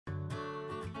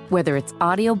Whether it's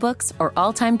audiobooks or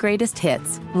all-time greatest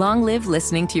hits, long live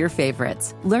listening to your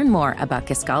favorites. Learn more about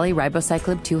Kisqali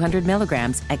Ribociclib 200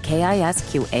 milligrams at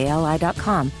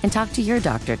KISQALI.com and talk to your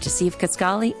doctor to see if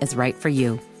Kisqali is right for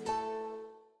you.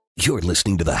 You're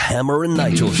listening to the Hammer and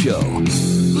Nigel Show. Ooh,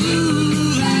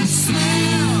 that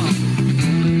smell.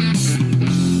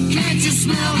 Can't you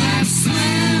smell that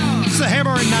smell? It's the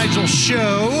Hammer and Nigel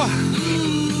Show.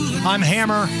 I'm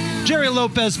Hammer. Jerry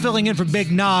Lopez filling in for Big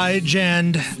Nige,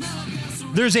 and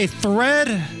there's a thread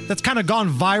that's kind of gone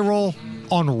viral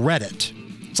on Reddit.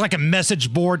 It's like a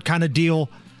message board kind of deal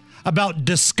about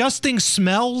disgusting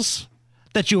smells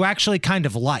that you actually kind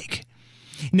of like.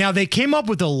 Now, they came up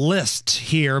with a list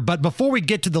here, but before we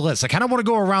get to the list, I kind of want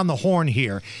to go around the horn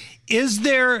here. Is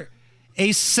there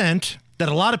a scent that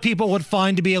a lot of people would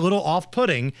find to be a little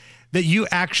off-putting that you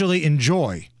actually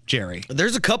enjoy, Jerry?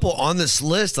 There's a couple on this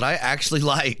list that I actually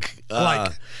like.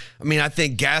 I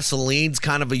think gasoline's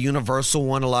kind of a universal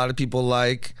one a lot of people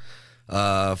like.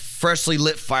 Freshly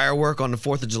lit firework on the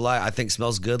 4th of July, I think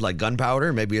smells good, like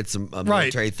gunpowder. Maybe it's a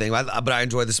military thing, but I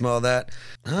enjoy the smell of that.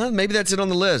 Maybe that's it on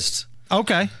the list.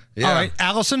 Okay. Yeah. All right.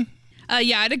 Allison?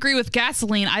 Yeah, I'd agree with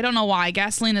gasoline. I don't know why.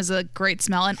 Gasoline is a great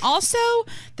smell. And also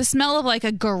the smell of like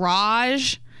a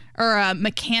garage or a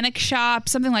mechanic shop,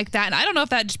 something like that. And I don't know if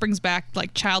that just brings back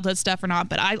like childhood stuff or not,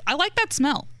 but I like that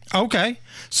smell. Okay.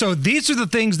 So these are the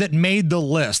things that made the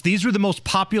list. These were the most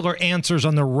popular answers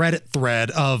on the Reddit thread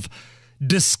of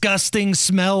disgusting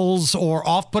smells or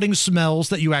off-putting smells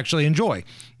that you actually enjoy.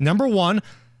 Number 1,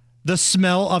 the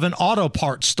smell of an auto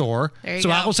parts store. There you so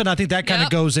go. Allison, I think that kind of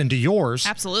goes into yours.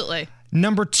 Absolutely.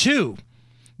 Number 2,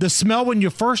 the smell when you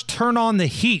first turn on the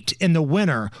heat in the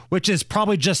winter, which is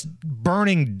probably just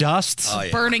burning dust. Oh,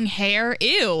 yeah. Burning hair.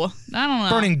 Ew. I don't know.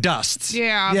 Burning dust.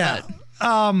 Yeah. Yeah.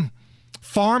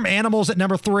 Farm animals at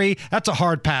number 3. That's a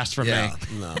hard pass for me.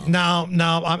 No,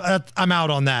 I'm out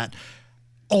on that.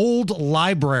 Old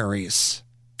libraries.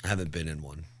 I haven't been in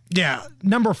one. Yeah.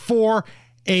 Number 4,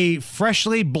 a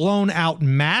freshly blown out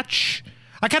match.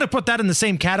 I kind of put that in the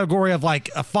same category of like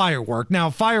a firework. Now,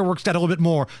 fireworks got a little bit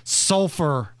more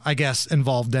sulfur, I guess,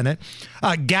 involved in it.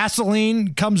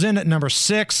 Gasoline comes in at number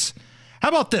 6. How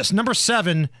about this? Number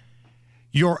 7,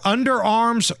 your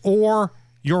underarms or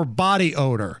your body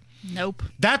odor. Nope.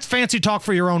 That's fancy talk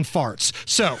for your own farts.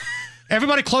 So,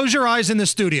 everybody close your eyes in the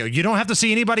studio. You don't have to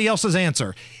see anybody else's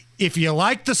answer. If you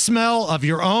like the smell of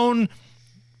your own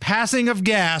passing of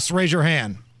gas, raise your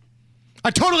hand. I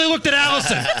totally looked at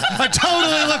Allison.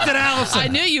 I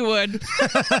knew you would.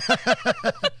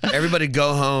 Everybody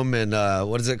go home and,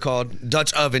 what is it called?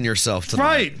 Dutch oven yourself tonight.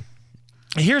 Right.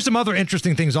 Here's some other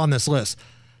interesting things on this list.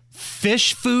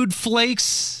 Fish food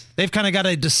flakes. They've kind of got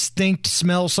a distinct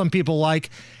smell some people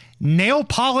like. Nail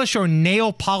polish or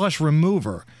nail polish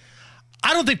remover.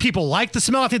 I don't think people like the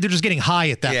smell. I think they're just getting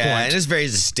high at that point. Yeah, and it's very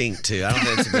distinct, too. I don't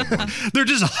think it's a good one. They're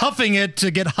just huffing it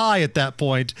to get high at that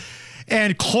point.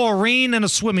 And chlorine in a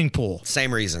swimming pool.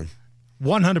 Same reason.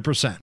 100%.